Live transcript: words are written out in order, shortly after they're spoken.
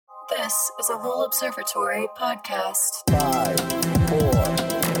This is a Lowell Observatory podcast. 5, 4,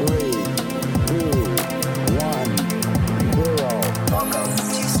 3, 2, 1, 0. Welcome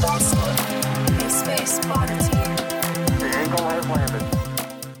to Spacetime, a space oddity. The Eagle has landed.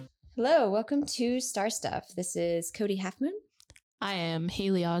 Hello, welcome to Star Stuff. This is Cody Halfmoon, I am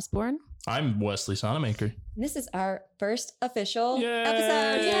Haley Osborne. I'm Wesley Sonamaker. and this is our first official Yay!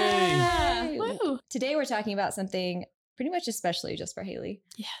 episode. Yay! Woo! Today we're talking about something pretty much especially just for Haley,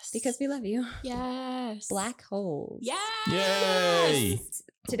 Yes. because we love you. Yes. Black holes. Yes. Yay!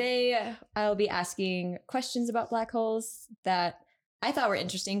 Today I'll be asking questions about black holes that I thought were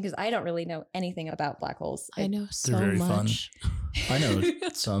interesting because I don't really know anything about black holes. I know so They're very much. I know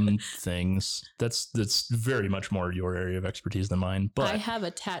some things. That's very much more your area of expertise than mine. But I have a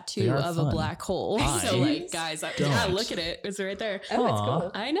they tattoo are of fun. a black hole. I So like, guys, yeah, don't. look at it. It's right there. Oh, it's Aw.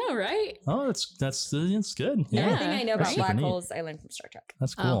 cool. I know, right? oh, that's good. Yeah. Everything I know about That's black super neat. holes I learned from Star Trek.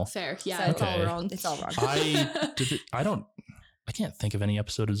 That's Oh, cool. fair. Yeah, So- it's all Okay. wrong. It's all wrong. I can't think of any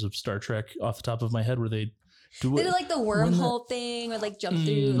episodes of Star Trek off the top of my head where they do They it. did like the wormhole thing would like jump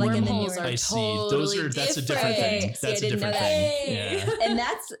through, like, and then you Wormholes were are I see. Those totally are that's a different. different thing. Okay, see, I That's a didn't know different that. thing. Hey. Yeah. and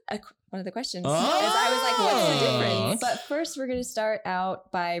that's one of the questions. Oh. Because I was like, what's the Oh. difference? But first, we're going to start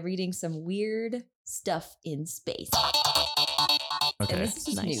out by reading some weird stuff in space. And Okay. this is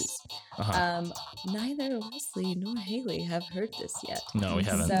just Nice. news. Uh-huh. Neither Wesley nor Haley have heard this yet. No, we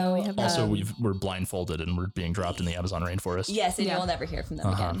haven't. So, we have not. Also, um, we're blindfolded and we're being dropped in the Amazon rainforest. Yes, and Yeah. you'll never hear from them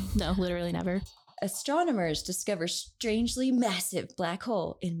Uh-huh. again. No, literally never. Astronomers discover strangely massive black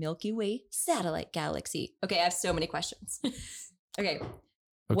hole in Milky Way satellite galaxy. Okay, I have so many questions. Okay,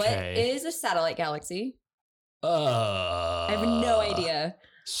 what Okay. is a satellite galaxy? I I have no idea.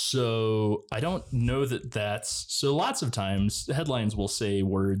 So I don't know that's so lots of times headlines will say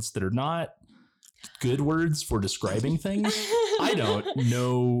words that are not good words for describing things. I don't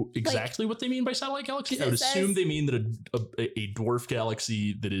know exactly what they mean by satellite galaxy. I would it says- assume they mean that a dwarf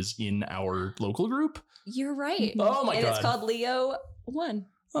galaxy that is in our local group. You're right. Oh my and god. it's called Leo 1.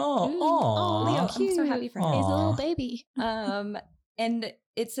 Oh, Oh, Leo. aw. I'm so happy for him. He's a Aw. little baby. And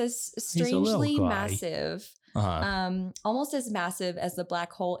it says a strangely little guy. massive. Uh-huh. Almost as massive as the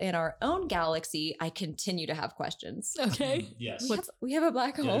black hole in our own galaxy. I continue to have questions. Okay. Yes. We have a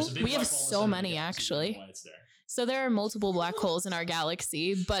black Yeah, hole. there's a big We have black hole in the so center of the many, galaxy. actually. I don't know why it's there. So there are multiple black holes in our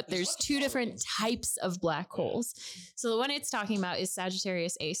galaxy, but there's two different types of black holes. So the one it's talking about is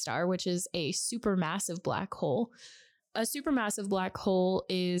Sagittarius A star, which is a supermassive black hole. A supermassive black hole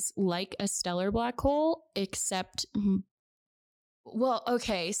is like a stellar black hole, except, well,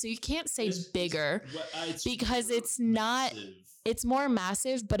 okay, so you can't say bigger because it's not. It's more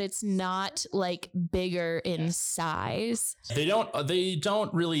massive, but it's not like bigger in size. They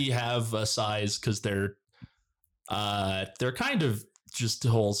don't really have a size because they're kind of just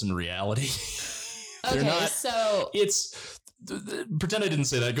holes in reality. They're Okay, not. so Pretend I didn't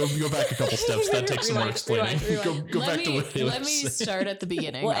say that. Go back a couple steps. That takes some more Rewind, explaining. rewind. Go back to what Haley let me was saying. start at the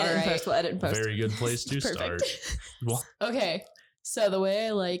beginning. We'll all edit in right? post. We'll edit in post. Very good place to Perfect. start. Well, Okay. So the way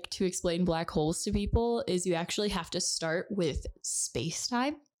I like to explain black holes to people is you actually have to start with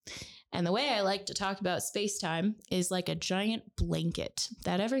space-time. And the way I like to talk about space-time is like a giant blanket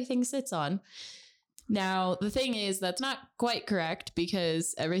that everything sits on. Now, the thing is that's not quite correct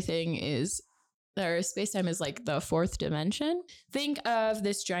because space-time is like the fourth dimension. Think of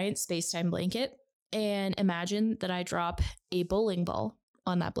this giant space-time blanket and imagine that I drop a bowling ball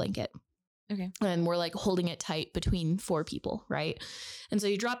on that blanket. Okay. And we're like holding it tight between four people, right? And so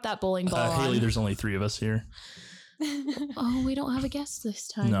you drop that bowling ball Haley, on. there's only 3 of us here. Oh, we don't have a guest this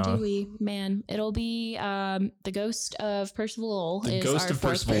time, No. do we? Man, it'll be the ghost of Percival Lowell. The is ghost our of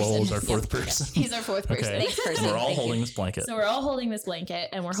fourth Percival Lowell is person. our fourth Yeah, person. he's our fourth person. Okay. Thanks, person. And we're all Thank you. holding this blanket. So we're all holding this blanket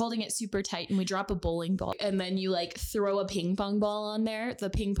and we're holding it super tight and we drop a bowling ball and then you like throw a ping pong ball on there. The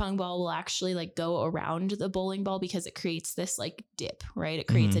ping pong ball will actually like go around the bowling ball because it creates this like dip, right? It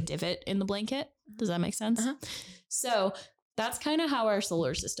creates a divot in the blanket. Does that make sense? Uh-huh. So that's kind of how our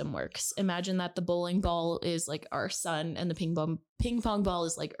solar system works. Imagine that the bowling ball is like our sun and the ping pong ball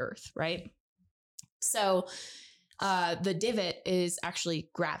is like Earth, right? So the divot is actually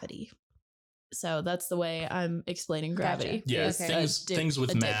gravity. So that's the way I'm explaining gravity. Gotcha. Yeah, Okay. things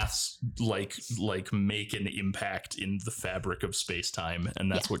with a dip. maths like make an impact in the fabric of space-time, and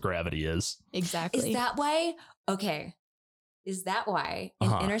that's Yeah. what gravity is. Exactly. Is that why? Okay. Is that why in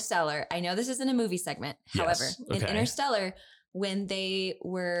Uh-huh. Interstellar, I know this isn't a movie segment, however, Yes. in Okay. Interstellar, when they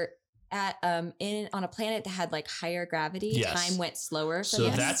were at on a planet that had like higher gravity, Yes. time went slower for So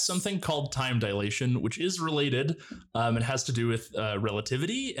them. that's something called time dilation, which is related. It has to do with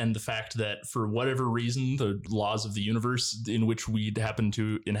relativity and the fact that for whatever reason, the laws of the universe in which we happen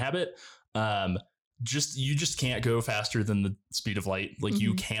to inhabit, you just can't go faster than the speed of light. Like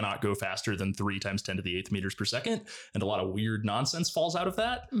you cannot go faster than 3 times 10 to the 8th meters per second. And a lot of weird nonsense falls out of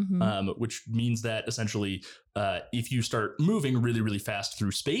that, which means that essentially if you start moving really, really fast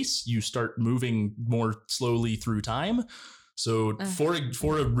through space, you start moving more slowly through time. So for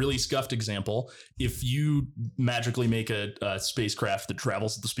a really scuffed example, if you magically make a spacecraft that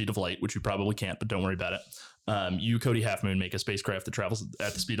travels at the speed of light, which you probably can't, but don't worry about it. You, Cody Half Moon, make a spacecraft that travels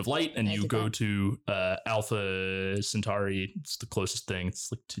at the speed of light, and you go to Alpha Centauri. It's the closest thing. It's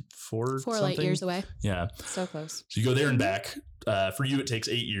like 4 light years away. Yeah. So close. So you go there and back. For you, it takes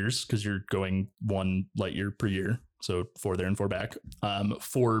 8 years because you're going 1 light year per year. So 4 there and 4 back.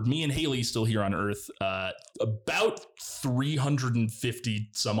 For me and Haley still here on Earth, about 350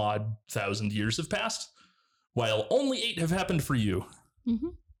 some odd thousand years have passed, while only 8 have happened for you. Mm-hmm.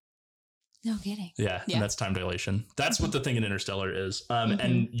 No kidding. Yeah, and that's time dilation. That's what the thing in Interstellar is.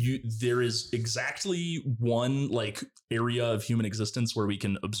 And there is exactly one like area of human existence where we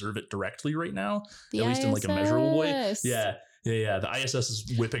can observe it directly right now, at least in like a measurable way. Yeah. The ISS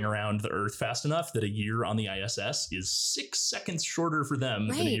is whipping around the Earth fast enough that a year on the ISS is 6 seconds shorter for them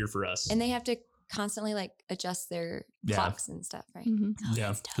than a year for us. And they have to constantly like adjust their clocks and stuff, right?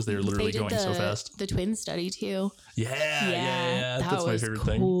 Yeah, because they're literally going so fast. The twin study too. Yeah. That's my favorite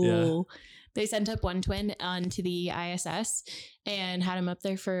cool. thing. Yeah. They sent up one twin onto the ISS and had him up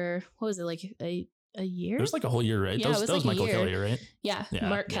there for, what was it, like a year? It was like a whole year, right? Yeah, that was Michael Kelly, right? Yeah,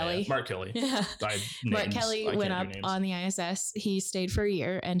 Mark Kelly. Mark Kelly. Yeah. Mark Kelly went up on the ISS. He stayed for a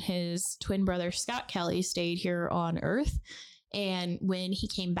year, and his twin brother, Scott Kelly, stayed here on Earth. And when he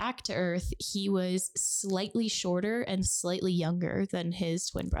came back to Earth, he was slightly shorter and slightly younger than his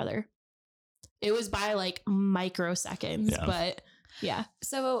twin brother. It was by like microseconds, but yeah.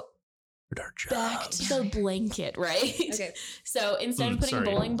 So back to the blanket, right? Okay. So instead of putting a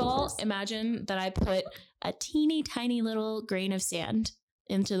bowling ball, imagine that I put a teeny tiny little grain of sand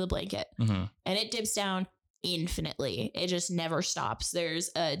into the blanket and it dips down infinitely. It just never stops. There's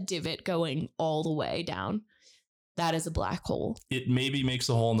a divot going all the way down. That is a black hole. It maybe makes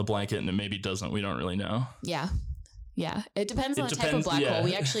a hole in the blanket and it maybe doesn't. We don't really know. Yeah. It depends on the type of black hole.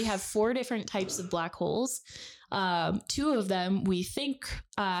 We actually have 4 different types of black holes. 2 of them we think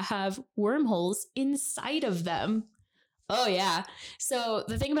have wormholes inside of them. Oh, yeah. So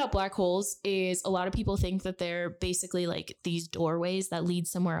the thing about black holes is a lot of people think that they're basically like these doorways that lead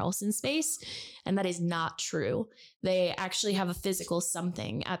somewhere else in space. And that is not true. They actually have a physical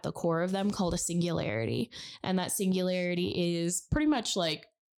something at the core of them called a singularity. And that singularity is pretty much like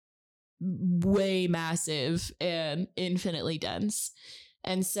way massive and infinitely dense.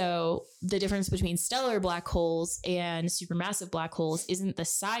 And so the difference between stellar black holes and supermassive black holes isn't the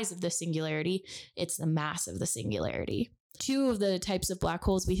size of the singularity, it's the mass of the singularity. 2 of the types of black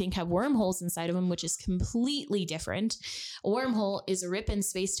holes we think have wormholes inside of them, which is completely different. A wormhole is a rip in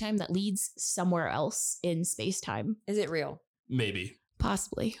space-time that leads somewhere else in space-time. Is it real? Maybe.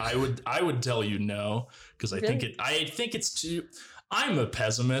 Possibly. I would tell you no, because I think it's too... I'm a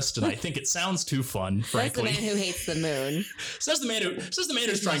pessimist, and I think it sounds too fun, frankly. That's the man who hates the moon. says the man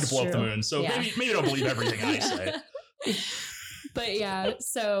who's trying to blow up the moon. So maybe don't believe everything I say. But yeah,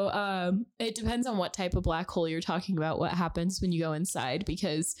 so it depends on what type of black hole you're talking about, what happens when you go inside,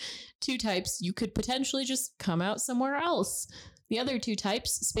 because 2 types, you could potentially just come out somewhere else. The other 2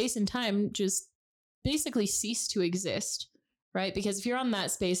 types, space and time, just basically cease to exist. Right? Because if you're on that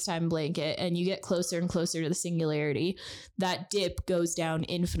space-time blanket and you get closer and closer to the singularity, that dip goes down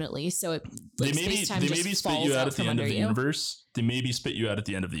infinitely. So it like, they maybe spit you out at the end of the universe. They maybe spit you out at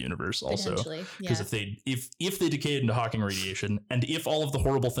the end of the universe also. Because if they decayed into Hawking radiation, and if all of the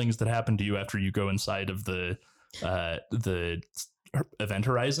horrible things that happen to you after you go inside of the event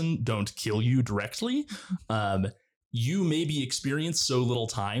horizon don't kill you directly, you maybe experience so little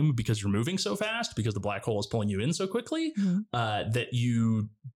time because you're moving so fast, because the black hole is pulling you in so quickly, that you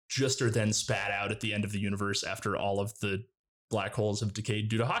just are then spat out at the end of the universe after all of the black holes have decayed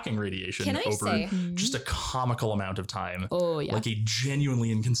due to Hawking radiation over just a comical amount of time. Oh, yeah. Like a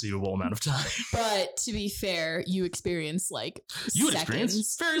genuinely inconceivable amount of time. But to be fair, you experience like you would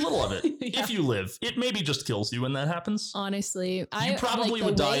experience very little of it. If you live. It maybe just kills you when that happens. Honestly. You probably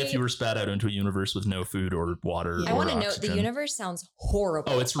would die if you were spat out into a universe with no food or water or I want to oxygen. note the universe sounds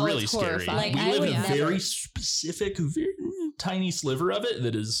horrible. Oh, it's really scary. Like, we I live in a would very specific, very tiny sliver of it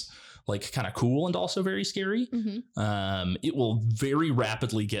that is like kind of cool and also very scary. It will very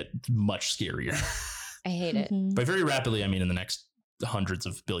rapidly get much scarier. I hate it. By very rapidly, I mean in the next hundreds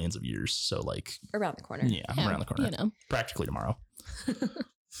of billions of years. So like Around the corner. yeah, around the corner. You know. Practically tomorrow.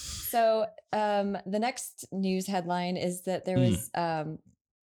 So the next news headline is that there was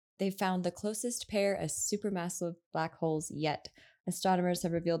they found the closest pair of supermassive black holes yet. Astronomers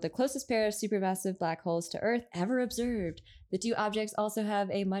have revealed the closest pair of supermassive black holes to Earth ever observed. The two objects also have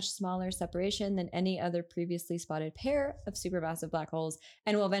a much smaller separation than any other previously spotted pair of supermassive black holes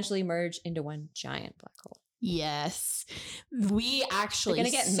and will eventually merge into one giant black hole. Yes. We actually They're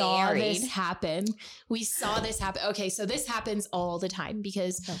gonna get saw married. this happen. We saw this happen. Okay, so this happens all the time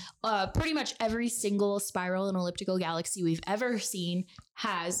because pretty much every single spiral and elliptical galaxy we've ever seen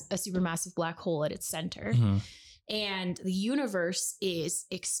has a supermassive black hole at its center. And the universe is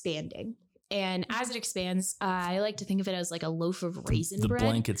expanding. And as it expands, I like to think of it as like a loaf of raisin The bread.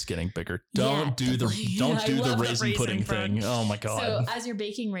 blanket's getting bigger. Yeah, Don't do the I love the raisin raisin pudding bread. thing. Oh my god. So as you're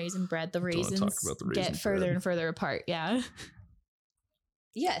baking raisin bread, the wanna talk raisins about the raisin get further bread. and further apart. Yeah.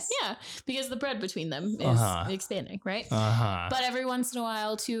 Yes. Yeah, because the bread between them is expanding, right? But every once in a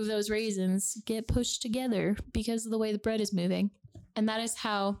while, two of those raisins get pushed together because of the way the bread is moving. And that is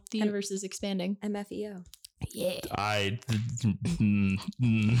how the universe is expanding. MFEO. Yeah.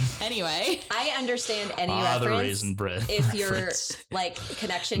 Anyway. I understand any the reference raisin bread. if your reference. like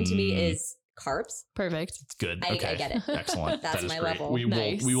connection to me is carbs. Perfect. It's good. I Okay. get it. Excellent. That's That is my great. level.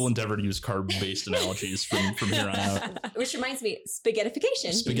 Nice. We will endeavor to use carb-based analogies from here on out. Which reminds me, spaghettification.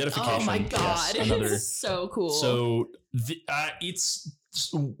 Spaghettification. Oh my yes, God. another. It's so cool. So it's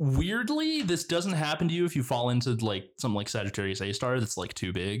weirdly, this doesn't happen to you if you fall into like something like Sagittarius A star that's like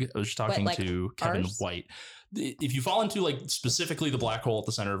too big. I was just talking like to Kevin ours? White. If you fall into like specifically the black hole at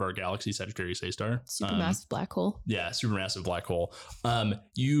the center of our galaxy, Sagittarius A star, supermassive black hole. yeah, supermassive black hole.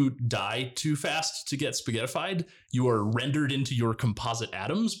 You die too fast to get spaghettified. You are rendered into your composite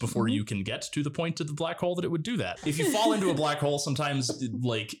atoms before you can get to the point of the black hole that it would do that. If you fall into a black hole, sometimes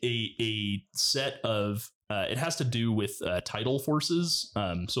like a set of it has to do with tidal forces.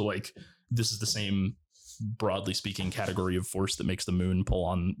 So like this is the same, broadly speaking, category of force that makes the moon pull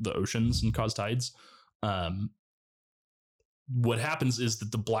on the oceans and cause tides. What happens is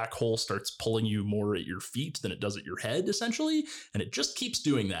that the black hole starts pulling you more at your feet than it does at your head, essentially, and it just keeps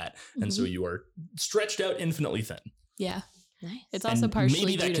doing that. And so you are stretched out infinitely thin. Yeah. Nice. It's And also partially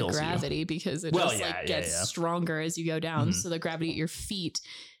maybe that due to kills you. gravity because it Well, just yeah, gets stronger as you go down. Mhm. So the gravity at your feet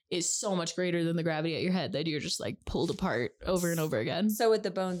is so much greater than the gravity at your head that you're just like pulled apart over and over again. So would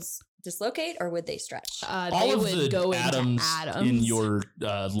the bones dislocate or would they stretch? All They of would the go atoms, into atoms in your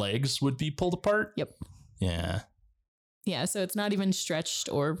legs would be pulled apart. Yep. Yeah. Yeah, so it's not even stretched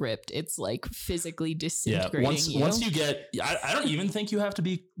or ripped. It's like physically Yeah. disintegrating. Once you get, I don't even think you have to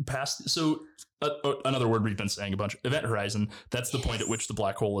be past. So another word we've been saying a bunch, event horizon. That's the point at which the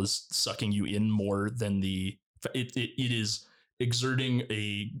black hole is sucking you in more than it is exerting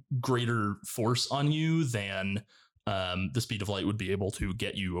a greater force on you than the speed of light would be able to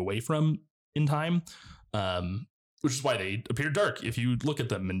get you away from in time. Which is why they appear dark if you look at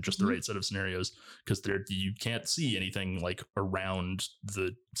them in just the right set of scenarios, because you can't see anything like around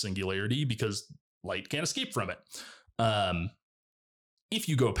the singularity because light can't escape from it. If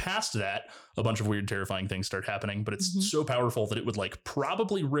you go past that, a bunch of weird, terrifying things start happening, but it's so powerful that it would like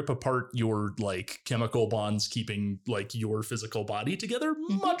probably rip apart your like chemical bonds keeping like your physical body together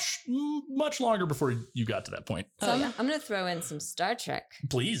much longer before you got to that point. So I'm going to throw in some Star Trek.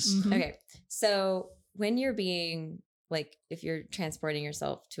 Please. Mhm. Okay. So when you're being like, if you're transporting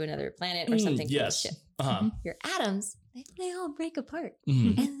yourself to another planet or something from Yes. the ship, your atoms, they all break apart Mhm.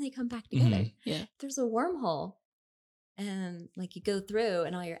 and then they come back together. Yeah. There's a wormhole and like you go through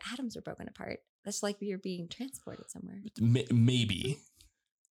and all your atoms are broken apart. That's like you're being transported somewhere. Maybe.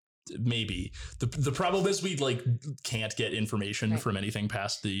 The problem is we like can't get information from anything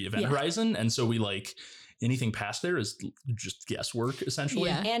past the event horizon, and so we like anything past there is just guesswork essentially.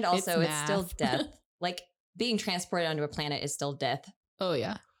 Yeah. And also it's still math. death. Like being transported onto a planet is still death. Oh,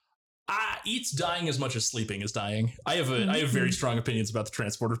 yeah. It's dying as much as sleeping is dying. I have very strong opinions about the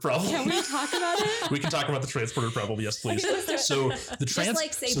transporter problem. Can we talk about it? We can talk about the transporter problem. Yes, please. So the Just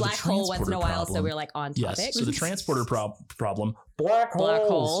like say black hole once in a while, so we're like on topic. Yes. So the transporter problem. Black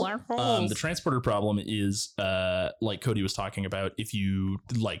hole. The transporter problem is like Cody was talking about. If you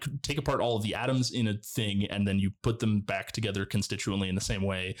like take apart all of the atoms in a thing and then you put them back together constituently in the same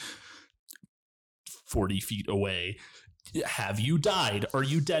way, 40 feet away, have you died? Are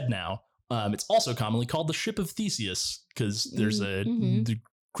you dead now? It's also commonly called the ship of Theseus because there's the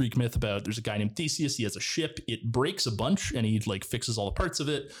Greek myth about there's a guy named Theseus. He has a ship. It breaks a bunch and he like fixes all the parts of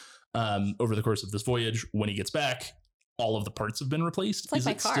it. over the course of this voyage, when he gets back, all of the parts have been replaced. It's like is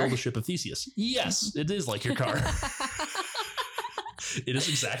my it car. still the ship of Theseus? Yes, it is like your car. It is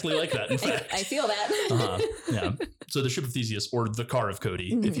exactly like that, in fact. I feel that. Yeah. So the ship of Theseus, or the car of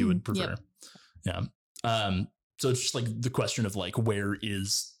Cody, if you would prefer. Yep. Yeah. So it's just like the question of like, where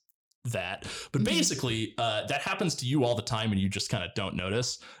is that? But basically, that happens to you all the time, and you just kind of don't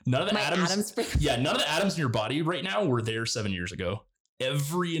notice. None of the atoms. None of the atoms in your body right now were there 7 years ago.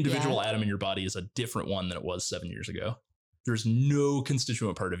 Every individual atom in your body is a different one than it was 7 years ago. There's no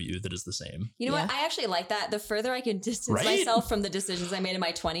constituent part of you that is the same. You know what? I actually like that. The further I can distance Right? myself from the decisions I made in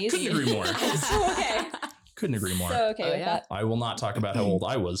my 20s. Couldn't agree more. I'm so okay. Couldn't agree more. So okay with that. I will not talk about how old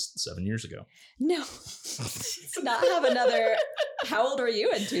I was 7 years ago. No. Let's not have another. How old were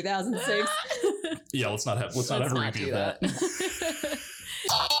you in 2006? Yeah, let's not have a review of that.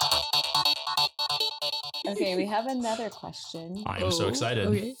 Okay, we have another question. I am so excited.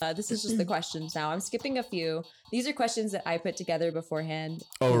 Okay. This is just the questions now. I'm skipping a few. These are questions that I put together beforehand.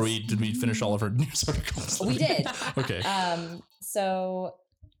 Oh, did we finish all of our news articles? We did. Okay. So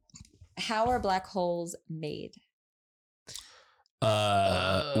how are black holes made?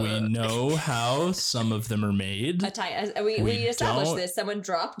 We know how some of them are made. We established don't- this. Someone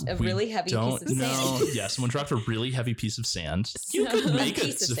dropped a We really heavy piece of sand. Yeah, someone dropped a really heavy piece of sand. You could make a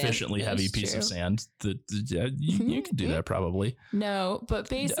Piece of sand. sufficiently heavy That's piece of true. sand. You could do that probably. No, but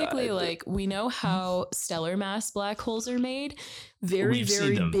basically, like, we know how stellar mass black holes are made. Very, We've seen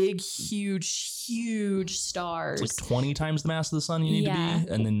very them. big, huge stars. It's like 20 times the mass of the sun you need to be,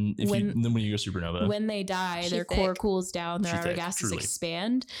 and then when you go supernova, When they die, She their thick. core cools down, their She outer thick, gases truly.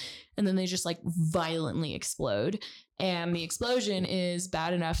 expand, and then they just like violently explode. And the explosion is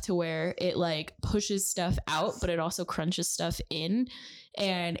bad enough to where it like pushes stuff out, but it also crunches stuff in.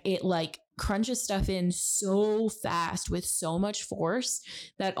 And it like crunches stuff in so fast with so much force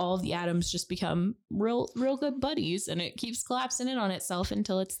that all of the atoms just become real good buddies, and it keeps collapsing in on itself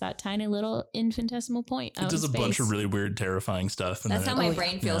until it's that tiny little infinitesimal point out it does in a bunch of space. really weird, terrifying stuff. And That's then how it- my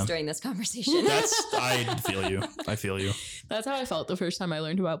brain feels yeah. during this conversation. I feel you. I feel you. That's how I felt the first time I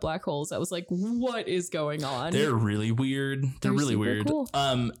learned about black holes. I was like, what is going on? They're really weird. They're really super weird. cool.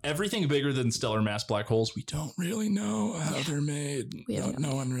 Everything bigger than stellar mass black holes, we don't really know how Yeah. they're made. We have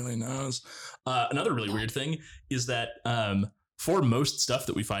No one really knows. Another really weird thing is that for most stuff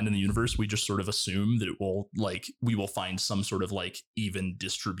that we find in the universe, we just sort of assume that we will find some sort of like even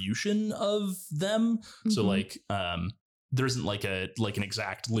distribution of them. So Mhm. like there isn't like an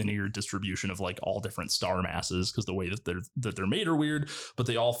exact linear distribution of like all different star masses, because the way that they're made are weird, but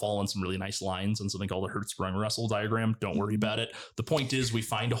they all fall in some really nice lines on something called the Hertzsprung-Russell diagram. Don't worry about it. The point is we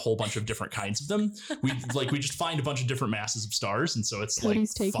find a whole bunch of different kinds of them. We just find a bunch of different masses of stars, and so it's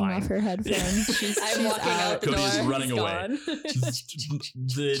Cody's like taking fine. off her headphones. She's I'm walking out the Cody is door. running He's away. gone.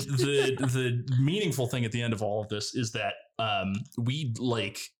 The meaningful thing at the end of all of this is that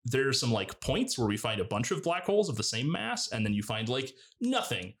there's some like points where we find a bunch of black holes of the same mass, and then you find like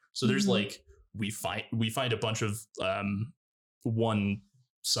nothing. So there's like we find a bunch of one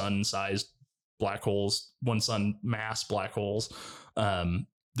sun sized black holes, one sun mass black holes,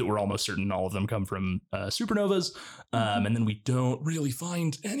 that we're almost certain all of them come from supernovas. And then we don't really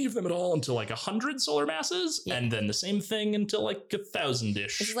find any of them at all until like 100 solar masses. Yeah. And then the same thing until like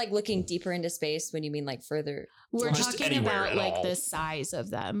 1,000-ish. This is like looking deeper into space when you mean like further. We're Just talking anywhere about at like all. the size of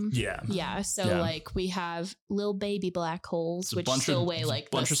them. Yeah. Yeah. So Yeah. like we have little baby black holes, It's a which bunch still of, weigh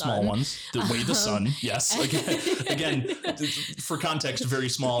like bunch the of small sun. ones that weigh the sun. Yes. Again, for context, very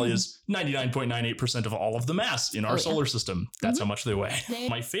small is 99.98% of all of the mass in our Oh, yeah. solar system. That's how much they weigh. They-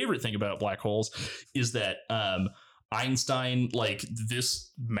 My favorite thing about black holes is that Einstein, like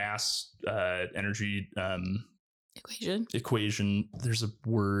this mass energy equation, there's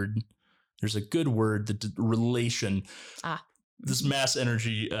a good word, relation. This mass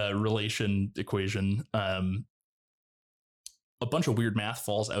energy relation equation, a bunch of weird math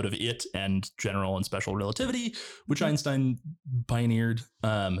falls out of it and general and special relativity, which Einstein pioneered.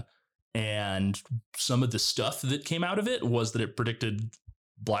 And some of the stuff that came out of it was that it predicted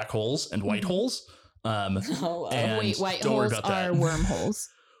black holes and white holes. And Wait, white don't worry holes about that. are wormholes.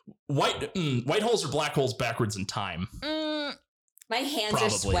 White holes are black holes backwards in time. My hands Probably. are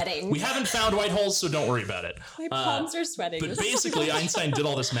sweating. We haven't found white holes, so don't worry about it. My palms are sweating. But basically, Einstein did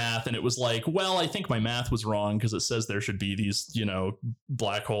all this math, and it was like, well, I think my math was wrong because it says there should be these,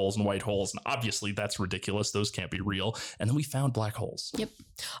 black holes and white holes. And obviously, that's ridiculous. Those can't be real. And then we found black holes. Yep.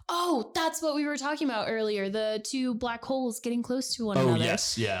 Oh, that's what we were talking about earlier. The two black holes getting close to one another. Oh,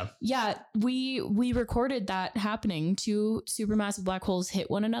 yes. Yeah. Yeah, we recorded that happening. Two supermassive black holes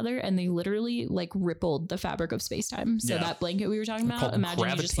hit one another, and they literally like rippled the fabric of space-time. So Yeah. that blanket we were talking talking about. Called Imagine you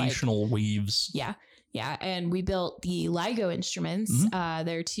just like, gravitational waves. yeah. Yeah. And we built the LIGO instruments. Mm-hmm.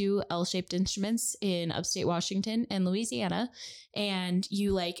 They're 2 L-shaped instruments in upstate Washington and Louisiana. And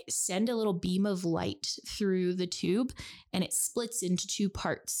you like send a little beam of light through the tube and it splits into 2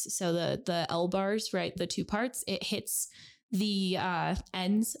 parts. So the L bars, right? The 2 parts, it hits the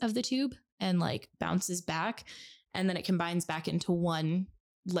ends of the tube and like bounces back. And then it combines back into one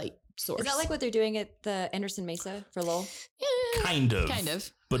light source. Is that like what they're doing at the Anderson Mesa for LOL? Yeah, Kind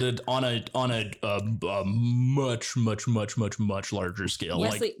of. But on a much larger scale,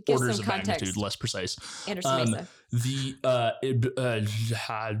 Leslie, like give orders some of magnitude context. less precise. Anderson Mesa.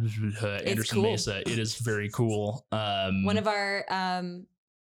 Anderson cool. Mesa. It is very cool. One of our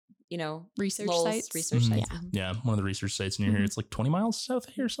research LOL's sites. research Mhm. sites. Mhm. Yeah, one of the research sites near here. It's like 20 miles south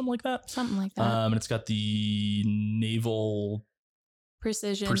of here, something like that. Something like that. And it's got the Naval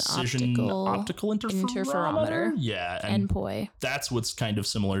Precision optical interferometer. Yeah, and NPOI. that's what's kind of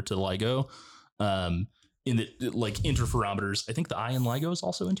similar to LIGO. In that, like interferometers, I think the I in LIGO is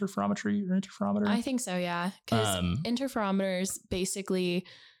also interferometry or interferometer. I think so, yeah. Because interferometers basically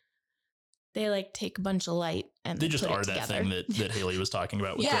they like take a bunch of light and they just put it are that together. thing that Haley was talking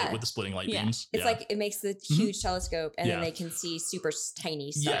about with, Yeah. with the splitting light Yeah. beams. It's like it makes the huge telescope, and Yeah. then they can see super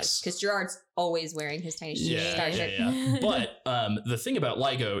tiny stars. Yes. Because Gerard's always wearing his tiny star shirt. yeah. But the thing about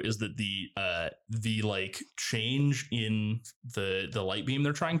LIGO is that the like change in the light beam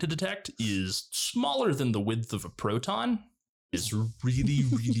they're trying to detect is smaller than the width of a proton. Is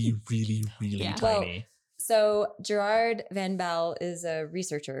really Yeah. tiny. So Gerard Van Bell is a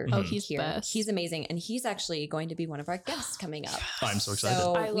researcher. Oh, he's here. the best. He's amazing, and he's actually going to be one of our guests coming up. I'm so excited.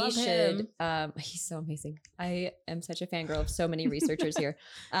 So I love we him. should. He's so amazing. I am such a fangirl of so many researchers here.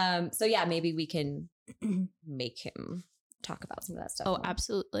 So yeah, maybe we can make him talk about some of that stuff. Oh, more.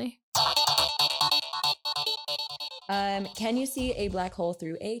 absolutely. Can you see a black hole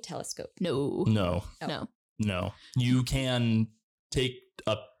through a telescope? No. No. Oh. No. You can take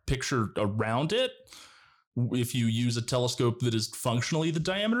a picture around it if you use a telescope that is functionally the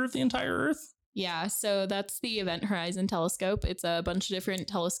diameter of the entire Earth. Yeah, so that's the Event Horizon Telescope. It's a bunch of different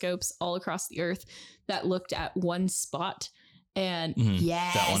telescopes all across the Earth that looked at one spot. And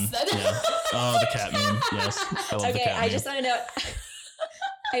yes, That one. Yeah. Oh, the cat meme. Yes. I love the Okay, cat I meme. just want to know.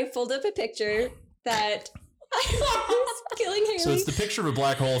 I pulled up a picture that was killing Haley. So it's the picture of a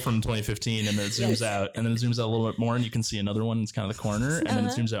black hole from 2015, and then it zooms out, and then it zooms out a little bit more, and you can see another one. It's kind of the corner, and then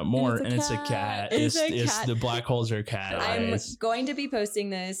it zooms out more, and it's a cat. It's a It's cat. the black holes are cat I'm eyes. going to be posting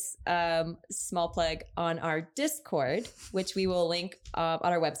this small plug on our Discord, which we will link on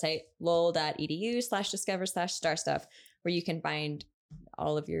our website, lol.edu/discover/starstuff, where you can find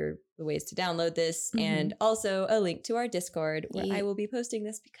all of the ways to download this, and also a link to our Discord where Yeah. I will be posting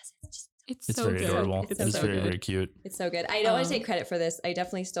this because it's It's so very good. adorable. It's It's so very, good. very cute. it's so good. I don't want to Um, take credit for this. I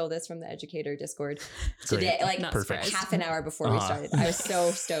definitely stole this from the Educator Discord Great. today, like Not Perfect. surprised. half an hour before we Uh-huh. started. I was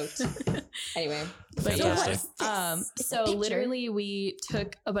so stoked. Anyway, But Fantastic. yeah, It's a so picture. literally we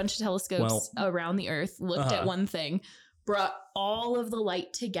took a bunch of telescopes around the Earth, looked at one thing, brought all of the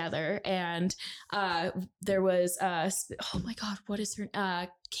light together, and there was oh my god, what is her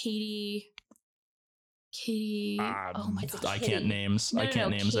Katie oh my It's a god, I kitty. can't names. I No,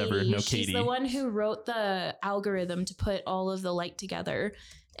 can't names ever. Katie. No, She's Katie. the one who wrote the algorithm to put all of the light together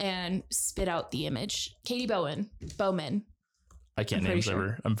and spit out the image. Katie Bowman. I can't I'm pretty names sure.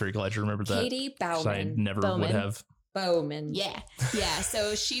 ever. I'm very glad you remembered that. Katie 'cause I Bowman. never Bowman. would have. Bowman. Yeah.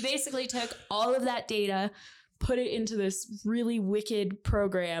 So she basically took all of that data, put it into this really wicked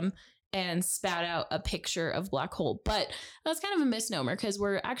program, and spat out a picture of black hole. But that's kind of a misnomer because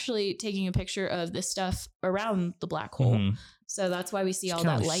we're actually taking a picture of the stuff around the black hole. Mhm. So that's why we see You all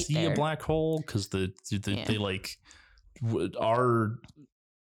can't that really light see there. a black hole because Yeah. they like our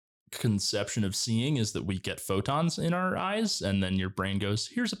conception of seeing is that we get photons in our eyes, and then your brain goes,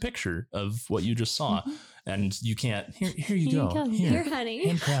 "Here's a picture of what you just saw," and you can't. Here you go. Here, honey.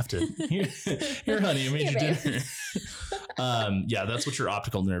 Handcrafted. Here, honey, I made Here, you babe. dinner. Yeah, that's what your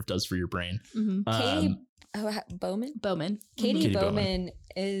optical nerve does for your brain. Mhm. Katie Bowman? Bowman. Katie, Katie Bowman. Bowman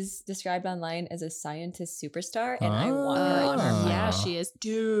is described online as a scientist superstar, and I want her on our Ah. Yeah, podcast. she is.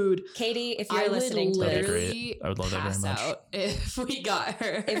 Dude, Katie, if I you're would listening to That'd be this, great. literally I would love that very pass much. out if we got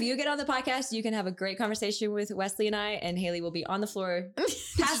her. if you get on the podcast, you can have a great conversation with Wesley and I, and Haley will be on the floor,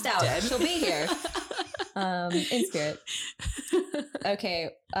 passed out. Dead. She'll be here, in spirit. Okay.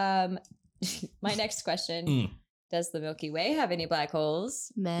 My next question: Mm. Does the Milky Way have any black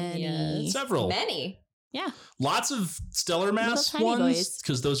holes? Many. Yes. Several. Many. Yeah. Lots of stellar mass tiny ones boys.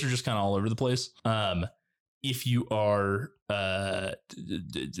 because those are just kind of all over the place. If you are,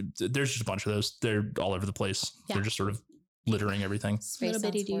 there's just a bunch of those. They're all over the place. Yeah. They're just sort of littering everything. Space Little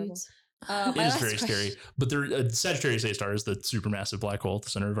bitty sounds horrible. dudes. It My is last very question- scary. But there, Sagittarius A star is the supermassive black hole at the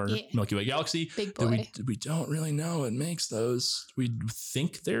center of our Yeah. Milky Way galaxy. Big that boy. we don't really know what makes those. We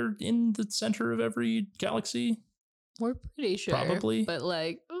think they're in the center of every galaxy. We're pretty sure. Probably. But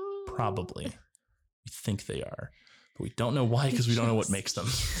like, Probably. We think they are. But we don't know why because we don't know what makes them.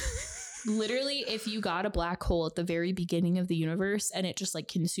 literally, if you got a black hole at the very beginning of the universe and it just like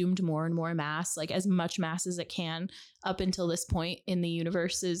consumed more and more mass, like as much mass as it can up until this point in the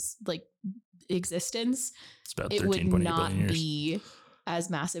universe's like existence, It's about it would 13.8 not billion years. be as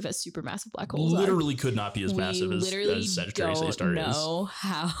massive as supermassive black holes. Literally could not be as we massive literally as Sagittarius A don't star is. know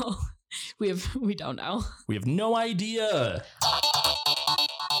how. We don't know. We have no idea.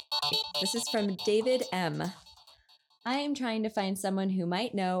 This is from David M. I am trying to find someone who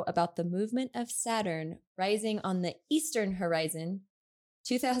might know about the movement of Saturn rising on the eastern horizon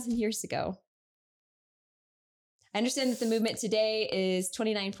 2,000 years ago. I understand that the movement today is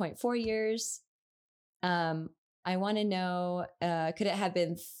 29.4 years. I want to know, could it have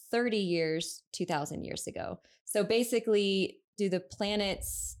been 30 years 2,000 years ago? So basically, do the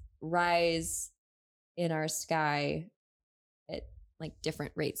planets rise in our sky at like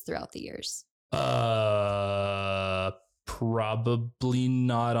different rates throughout the years? Probably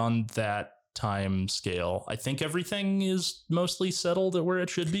not on that time scale. I think everything is mostly settled at where it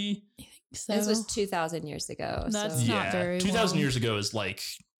should be. So This was 2,000 years ago. That's so not very 2,000 well. years ago is like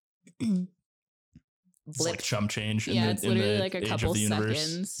it's Blip. like chump change. yeah, it's literally like a age couple of the universe.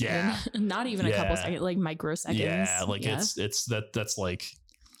 seconds. Yeah, Not even a couple Yeah. seconds, like microseconds. yeah, like it's that's like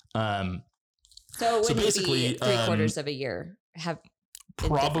So it So wouldn't basically, be 3/4 of a year. Have been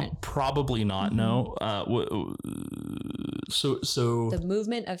different. probably not. No. So The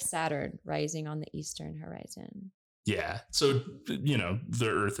movement of Saturn rising on the eastern horizon. yeah. So the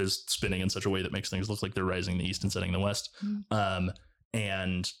Earth is spinning in such a way that makes things look like they're rising in the east and setting in the west.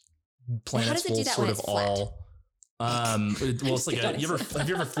 And planets does it do will that sort when of it's flat? all. Well, it's like Just have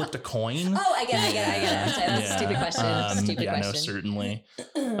you ever flipped a coin? Oh, I get it. I'm sorry, that's a stupid question. Stupid yeah, question. no, certainly.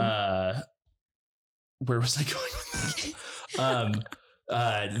 Where was I going with that?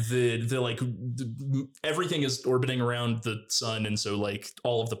 Everything is orbiting around the sun, and so like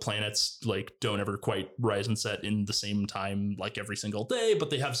all of the planets like don't ever quite rise and set in the same time like every single day, but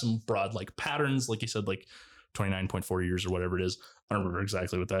they have some broad like patterns, like you said, like 29.4 years or whatever it is. I don't remember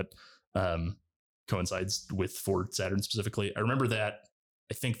exactly what that coincides with for Saturn specifically. I remember that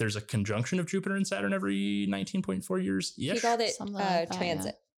I think there's a conjunction of Jupiter and Saturn every 19.4 years. He called it Something like that,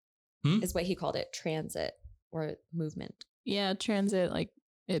 transit. Hmm? Is what he called it, transit or movement. Yeah, transit, like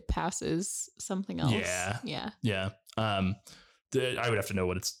it passes something else. Yeah. Yeah. I would have to know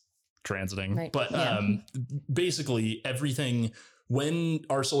what it's transiting, Right. but Yeah. basically everything when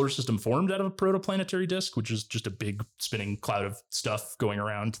our solar system formed out of a protoplanetary disk, which is just a big spinning cloud of stuff going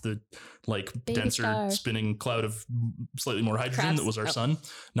around the like Baby denser star. spinning cloud of slightly more hydrogen Crabs? that was our Oh. sun.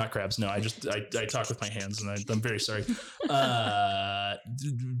 Not crabs. No, I talk with my hands and I'm very sorry.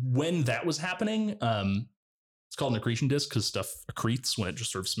 When that was happening, it's called an accretion disk because stuff accretes when it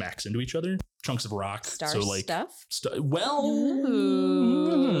just sort of smacks into each other. Chunks of rock. Star so like stuff.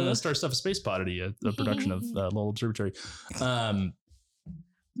 Ooh. Star Stuff, a Space Oddity, a production of Lowell Observatory.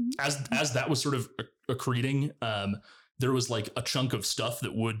 As that was sort of accreting, there was like a chunk of stuff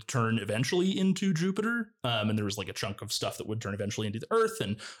that would turn eventually into Jupiter, and there was like a chunk of stuff that would turn eventually into the Earth,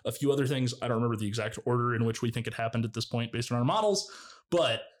 and a few other things. I don't remember the exact order in which we think it happened at this point based on our models,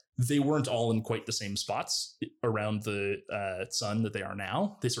 but they weren't all in quite the same spots around the sun that they are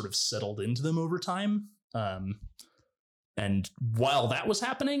now. They sort of settled into them over time. And while that was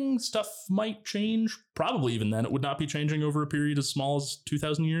happening, stuff might change. Probably even then, it would not be changing over a period as small as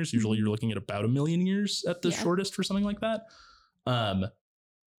 2,000 years. Usually you're looking at about 1 million years at the Yeah. shortest for something like that.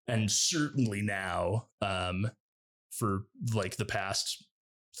 And certainly now, for like the past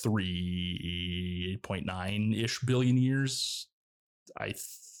 3.9-ish billion years, I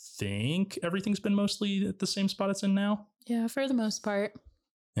think everything's been mostly at the same spot it's in now. Yeah, for the most part.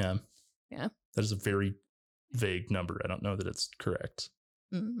 Yeah. Yeah. That is a very vague number. I don't know that it's correct.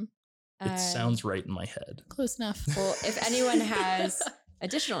 Mm, It sounds right in my head. close enough. Well, if anyone has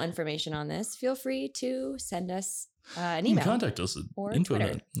additional information on this, feel free to send us an You email. can contact us at Or info.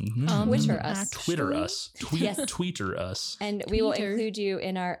 Twitter. Mhm. Twitter us. Twitter us. Yes. Tweeter us. And we will Tweeter. include you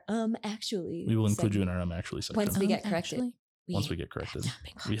in our actually. We will include you in segment our actually section. once we get corrected. Actually, Once we get corrected.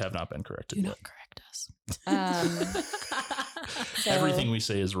 We have not been corrected Do yet. not correct us. So- Everything we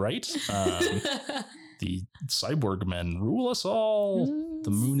say is right. The cyborg men rule us all. The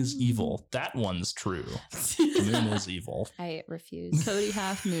moon is evil. That one's true. The moon is evil. I refuse. Cody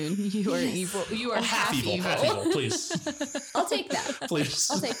Half Moon, you are evil. You are Oh, half evil. Half evil, please. I'll take that. Please.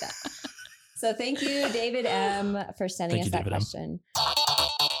 I'll take that. So thank you, David M, for sending Thank us you, that David M.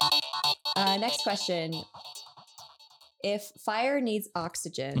 question. Next question. If fire needs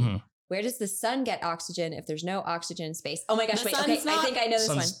oxygen, Mhm. where does the sun get oxygen if there's no oxygen in space? Oh my gosh, The wait. sun's Okay, I not- think I know this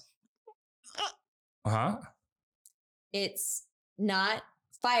one. Uh-huh. It's not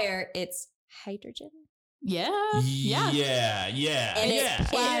fire, it's hydrogen. Yeah. Yeah. And it's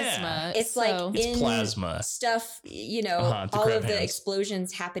Plasma. It's So- like It's in plasma. stuff, you know, To all grab of the hands.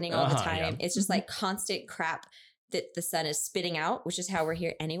 explosions happening all the Uh-huh, time. yeah. It's just like constant crap that the sun is spitting out, which is how we're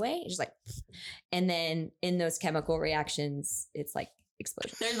here anyway. It's just like, and then in those chemical reactions, it's like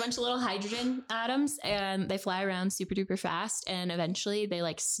explosion. There's a bunch of little hydrogen atoms and they fly around super duper fast and eventually they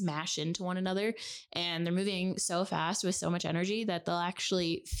like smash into one another and they're moving so fast with so much energy that they'll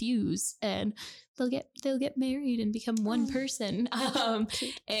actually fuse and they'll get married and become one person.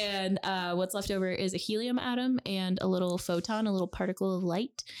 And what's left over is a helium atom and a little photon, a little particle of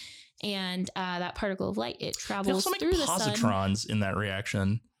light. And that particle of light, it They travels also make through the sun. positrons in that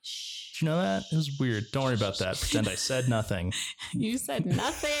reaction. Did you know that? It was weird. Don't worry about that. Pretend I said nothing. You said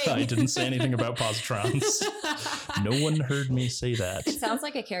nothing. I didn't say anything about positrons. No one heard me say that. It sounds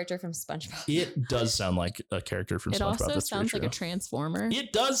like a character from SpongeBob. It does sound like a character from It SpongeBob. also That's very sounds like a true. transformer.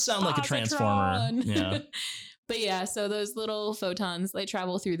 It does sound like a transformer. Positron. Yeah. But yeah, so those little photons, they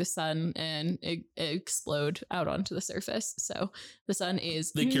travel through the sun and explode out onto the surface. So the sun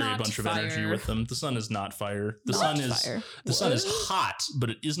is They carry not a bunch of fire. energy with them. The sun is not fire. The Not sun is fire. the sun is What? hot, but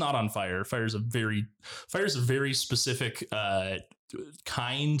it is not on fire. Fire is a very specific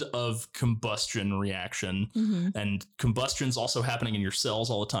kind of combustion reaction. Mhm. And combustion's also happening in your cells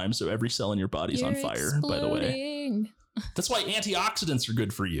all the time. So every cell in your body is on You're fire, by the way. exploding. That's why antioxidants are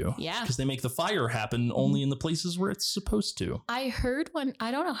good for you. Yeah. Because they make the fire happen only in the places where it's supposed to. I heard one,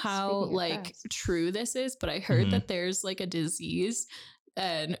 I don't know how Speaking of like facts. true this is, but I heard Mhm. that there's like a disease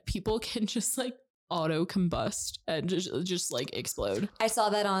and people can just like auto combust and just like explode. I saw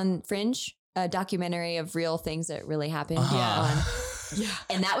that on Fringe, a documentary of real things that really happened. Yeah.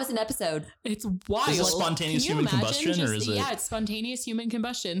 And that was an episode. It's wild. Is it spontaneous Can you human imagine combustion, or just- is it- Yeah, it's spontaneous human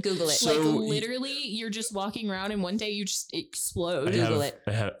combustion. Google it. So- Like literally, you're just walking around and one day you just explode. Google it.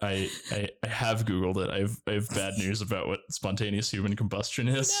 I have Googled it. I have bad news about what spontaneous human combustion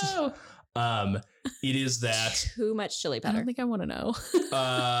is. No, It is that Too much chili I powder. don't think I want to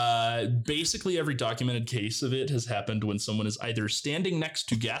know. basically every documented case of it has happened when someone is either standing next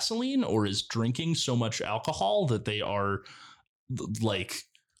to gasoline or is drinking so much alcohol that they are like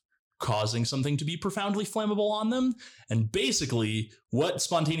causing something to be profoundly flammable on them. And basically what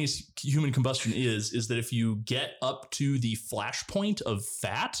spontaneous human combustion is that if you get up to the flash point of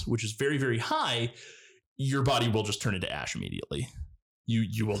fat, which is very, very high, your body will just turn into ash immediately.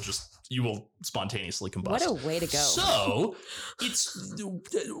 You will spontaneously combust. What a way to go. So it's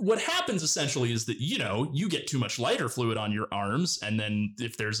what happens essentially is that, you know, you get too much lighter fluid on your arms. And then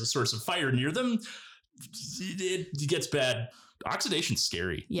if there's a source of fire near them, it gets bad. Oxidation's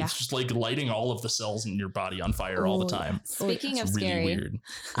scary. Yeah. It's just like lighting all of the cells in your body on fire all the Ooh, time. Speaking It's of really scary, weird.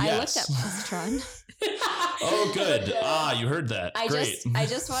 I Yes. looked up positron. Oh, good. You heard that. Great. I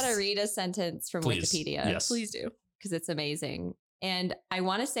just want to read a sentence from Please. Wikipedia. Yes. Please do. Because it's amazing. And I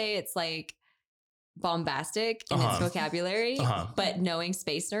want to say it's like bombastic in its Uh-huh. vocabulary, Uh-huh. but knowing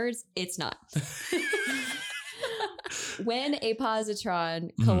space nerds, it's not. When a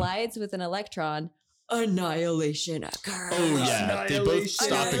positron Mhm. collides with an electron, annihilation occurs. Oh, yeah. They both stop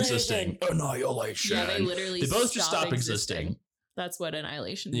Annihilation. existing. Annihilation. Yeah, they literally They both just stop existing. That's what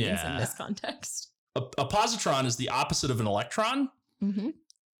annihilation means Yeah. in this context. A positron is the opposite of an electron. Mm-hmm.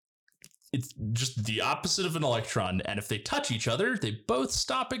 It's just the opposite of an electron. And if they touch each other, they both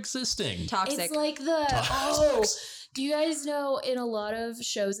stop existing. Toxic. It's like do you guys know in a lot of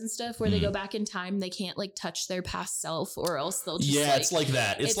shows and stuff where they go back in time, they can't like touch their past self or else they'll just Yeah, it's like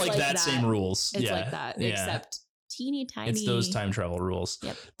that. It's like that same rules. It's Yeah. like that, Yeah. except teeny tiny. It's those time travel rules.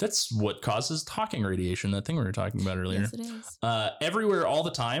 Yep. That's what causes Hawking radiation, that thing we were talking about earlier. Yes, it is. Everywhere, all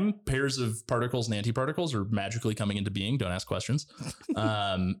the time, pairs of particles and antiparticles are magically coming into being. Don't ask questions.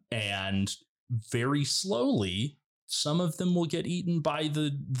 And very slowly, some of them will get eaten by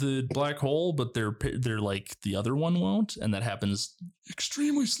the black hole, but they're like the other one won't, and that happens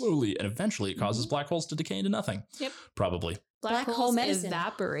extremely slowly, and eventually it causes black holes to decay into nothing. Yep. Probably. Black hole holes medicine.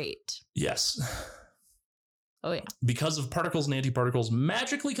 evaporate. Yes. Oh yeah. Because of particles and antiparticles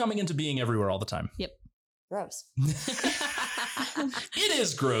magically coming into being everywhere all the time. Gross. It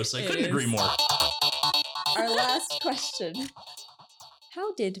is gross. I It couldn't agree is. more. Our last question.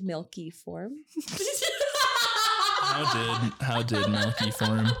 How did Milky form? How did Milky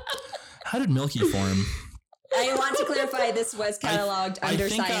form? How did Milky form? I want to clarify this was cataloged under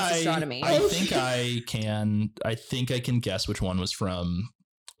science astronomy. I think I can guess which one was from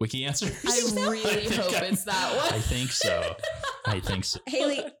Wiki Answers. I really hope it's that one. I think so.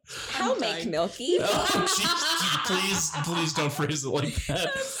 Haley, how make Milky? Oh, please don't phrase it like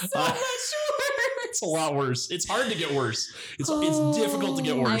that. That's so much worse. It's a lot worse. It's hard to get worse. It's difficult to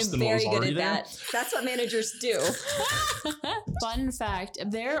get worse I'm than what was very good already at there. that. That's what managers do. Fun fact,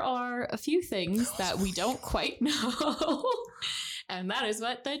 there are a few things that we don't quite know. And that is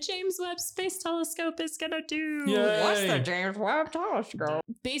what the James Webb Space Telescope is going to do. Yay. What's the James Webb Telescope?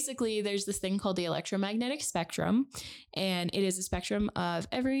 Basically, there's this thing called the electromagnetic spectrum, and it is a spectrum of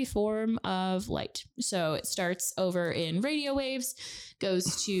every form of light. So it starts over in radio waves,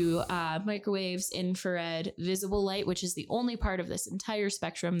 goes to microwaves, infrared, visible light, which is the only part of this entire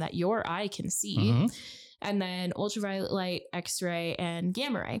spectrum that your eye can see, Mhm. and then ultraviolet light, X-ray, and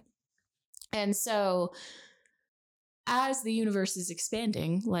gamma ray. And so as the universe is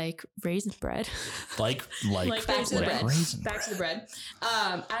expanding, like raisin bread, Like back to the bread. raisin back to the bread.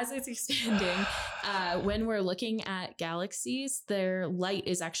 As it's expanding, when we're looking at galaxies, their light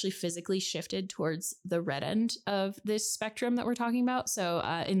is actually physically shifted towards the red end of this spectrum that we're talking about. So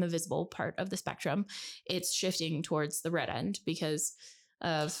in the visible part of the spectrum, it's shifting towards the red end because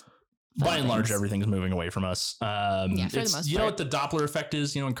of By and large, things. everything's moving away from us. For the most you know what part. the Doppler effect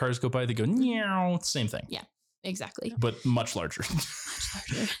is? You know, when cars go by, they go, meow. It's the same thing. Yeah. Exactly. But much larger.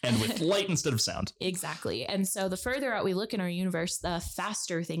 And with light instead of sound. Exactly. And so the further out we look in our universe, the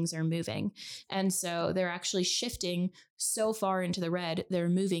faster things are moving. And so they're actually shifting so far into the red, they're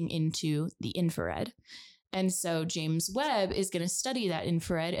moving into the infrared. And so James Webb is going to study that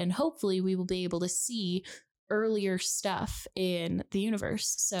infrared, and hopefully we will be able to see earlier stuff in the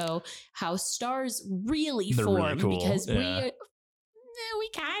universe. So how stars really They're form, really cool. because Yeah. we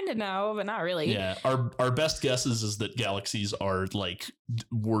kind of know, but not really. Yeah, our best guesses is that galaxies are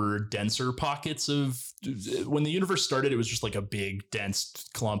were denser pockets of. When the universe started, it was just like a big dense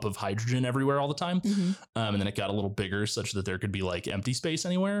clump of hydrogen everywhere all the time, Mhm. and then it got a little bigger, such that there could be like empty space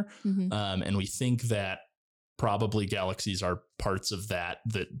anywhere. Mhm. And we think that probably galaxies are parts of that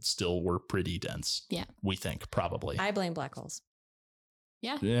still were pretty dense. Yeah. We think probably. I blame black holes.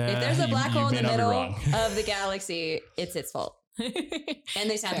 Yeah, If there's a black hole in may the not be middle wrong. of the galaxy, it's its fault. And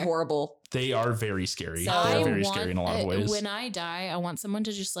they sound Fair. horrible. They are very scary. So They're I very scary in a lot of ways. When I die, I want someone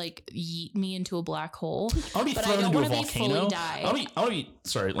to just like yeet me into a black hole. I want to be but I thrown don't into a wanna be fully volcano. die. I want to be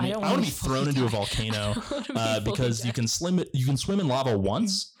sorry. I don't I want wanna to be be fully thrown into a die. volcano I wanna be fully because you die. can swim in lava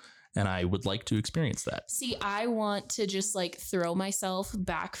once, and I would like to experience that. See, I want to just like throw myself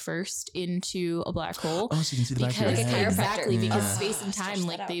back first into a black hole. Oh, so you can see the back of your Because Like a head. chiropractor. exactly, because Yeah. space and time, Stretch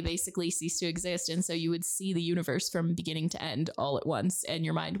like that they out. basically cease to exist, and so you would see the universe from beginning to end all at once, and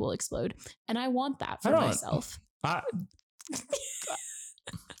your mind will explode. And I want that for I don't- myself. I-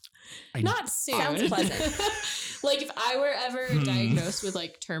 Not soon. Sounds pleasant. Like if I were ever diagnosed with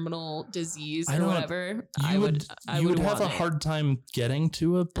like terminal disease I or don't- whatever, you would have want a it. hard time getting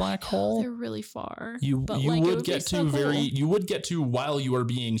to a black hole. They're really far. You but, you like, it would be get so to cool. you would get to while you are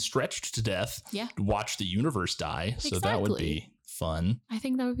being stretched to death. Yeah. Watch the universe die. So that would Exactly. be fun. I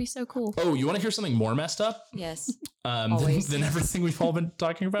think that would be so cool. Oh, you want to hear something more messed up? Yes. Than, Always. than everything we've all been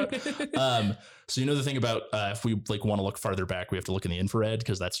talking about. So you know the thing about if we want to look farther back, we have to look in the infrared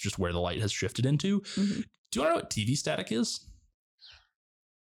because that's just where the light has shifted into. Mhm. Do you want to know what TV static is?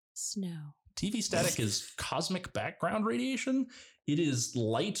 Snow. TV static is cosmic background radiation. It is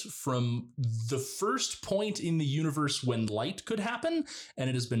light from the first point in the universe when light could happen, and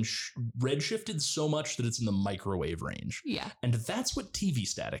it has been redshifted so much that it's in the microwave range. Yeah. And that's what TV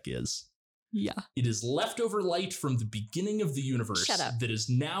static is. Yeah. It is leftover light from the beginning of the universe Shut up. that is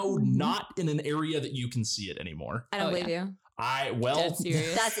now not in an area that you can see it anymore. I don't Oh, believe you. Dead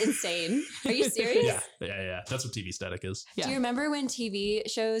serious. That's insane. Are you serious? yeah. That's what TV static is. Yeah. Do you remember when TV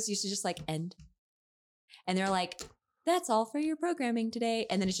shows used to just like end? And they're like, that's all for your programming today.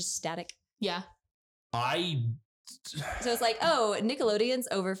 And then it's just static. Yeah. So it's like, oh, Nickelodeon's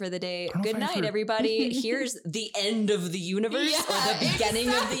over for the day. I don't know Good if I night, heard- everybody. Here's the end of the universe or Yeah, the beginning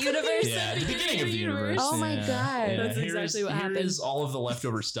of the exactly. universe. Yeah, the beginning of the universe. Oh my Yeah. God. Yeah, That's here's- exactly what Here happened. is all of the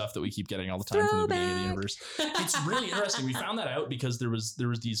leftover stuff that we keep getting all the time from the beginning of the Throwback. universe. It's really interesting. We found that out because there was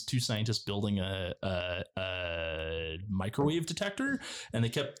these two scientists building a microwave detector, and they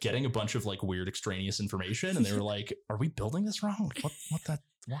kept getting a bunch of like weird extraneous information, and they were like, "Are we building this wrong?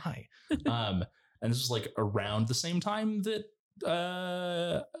 Why?" And this was like around the same time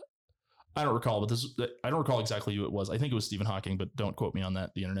that I don't recall, but I don't recall exactly who it was. I think it was Stephen Hawking, but don't quote me on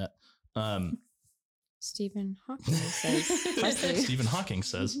that. The internet. Stephen Hawking says. Stephen Hawking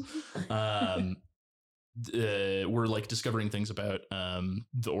says, we're like discovering things about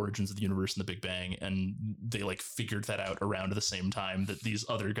the origins of the universe and the Big Bang, and they like figured that out around the same time that these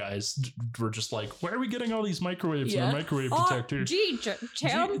other guys were just like, where are we getting all these microwaves and our microwave detector?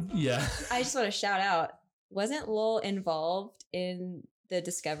 Yeah. I just want to shout out, wasn't Lowell involved in the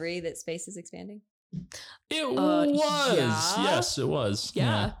discovery that space is expanding? It was. Yeah. Yes, it was.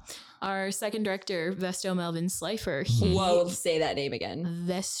 Yeah. Our second director, Vesto Melvin Slifer. Whoa, say that name again.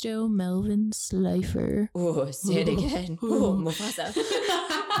 Vesto Melvin Slifer. Oh, say it again. Oh, Mufasa.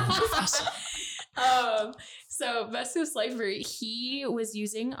 So Vesto Slifer, he was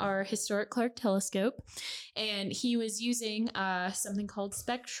using our historic Clark telescope, and he was using something called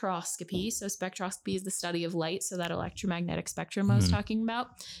spectroscopy. So spectroscopy is the study of light. So that electromagnetic spectrum I was talking about,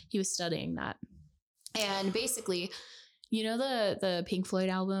 he was studying that. And basically, you know the Pink Floyd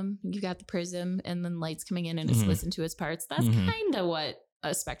album? You've got the prism and then lights coming in and it's split into its parts. That's kind of what a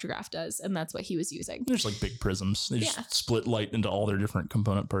spectrograph does, and that's what he was using. There's like big prisms. They just split light into all their different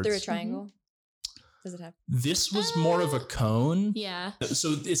component parts. Through a triangle. Does it have? This was more of a cone. Yeah.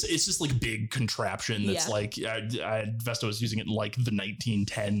 So it's just like a big contraption that's like Vesto was using it in like the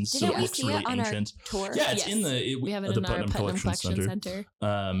 1910s, so it looks really ancient. Tour? Yeah, it's in we have it in our Putnam Collection Center.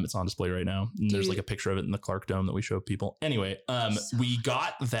 It's on display right now. And there's like a picture of it in the Clark Dome that we show people. Anyway, we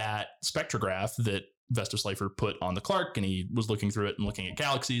got that spectrograph that Vesto Slifer put on the Clark, and he was looking through it and looking at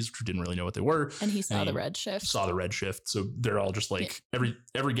galaxies, which we didn't really know what they were. And he saw the redshift. So they're all just like every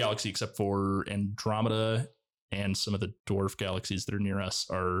galaxy except for Andromeda and some of the dwarf galaxies that are near us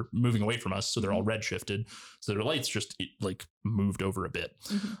are moving away from us. So they're all redshifted. So their lights just like moved over a bit.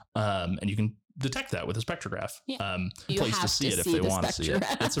 And you can detect that with a spectrograph. You place have to see it if see they the want to see it.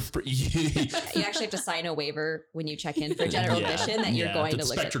 It's a You actually have to sign a waiver when you check in for general admission that you're going to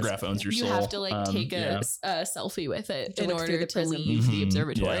look at. Spectrograph owns your soul. You have to like take a selfie with it To in look through order the to prism. leave the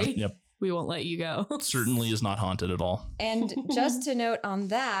observatory. Yep. We won't let you go. Certainly is not haunted at all. And just to note on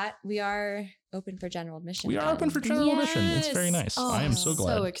that, we are open for general admission. We are open for general admission. It's very nice. Oh, I am so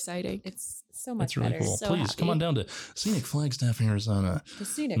glad. So exciting. It's so much It's really better. cool. So Please happy. come on down to Scenic Flagstaff, Arizona. The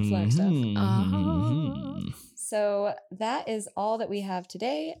scenic Flagstaff. Mhm. So that is all that we have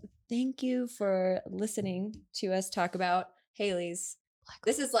today. Thank you for listening to us talk about Haley's.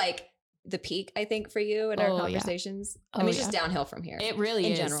 This is like the peak, I think, for you in our conversations. I mean, just downhill from here. It really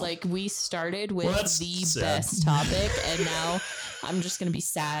in is. general. Like we started with that's the sad. best topic, and now I'm just gonna be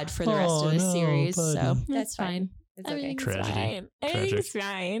sad for the rest of the series. So That's that's fine. It's okay. Tragedy. Everything's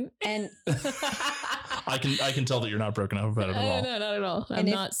fine. And I can tell that you're not broken up about it at all. No, not at all. I'm And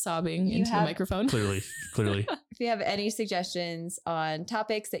if not sobbing you into the have- microphone. Clearly. if you have any suggestions on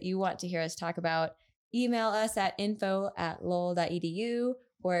topics that you want to hear us talk about, email us at info@lowell.edu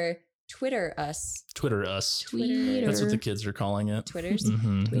or Twitter us. Twitter us. Twitter. That's what the kids are calling it. Twitters.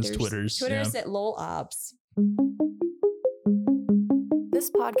 It's Twitters. Twitter's at LowellObs. This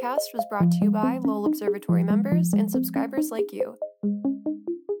podcast was brought to you by Lowell Observatory members and subscribers like you.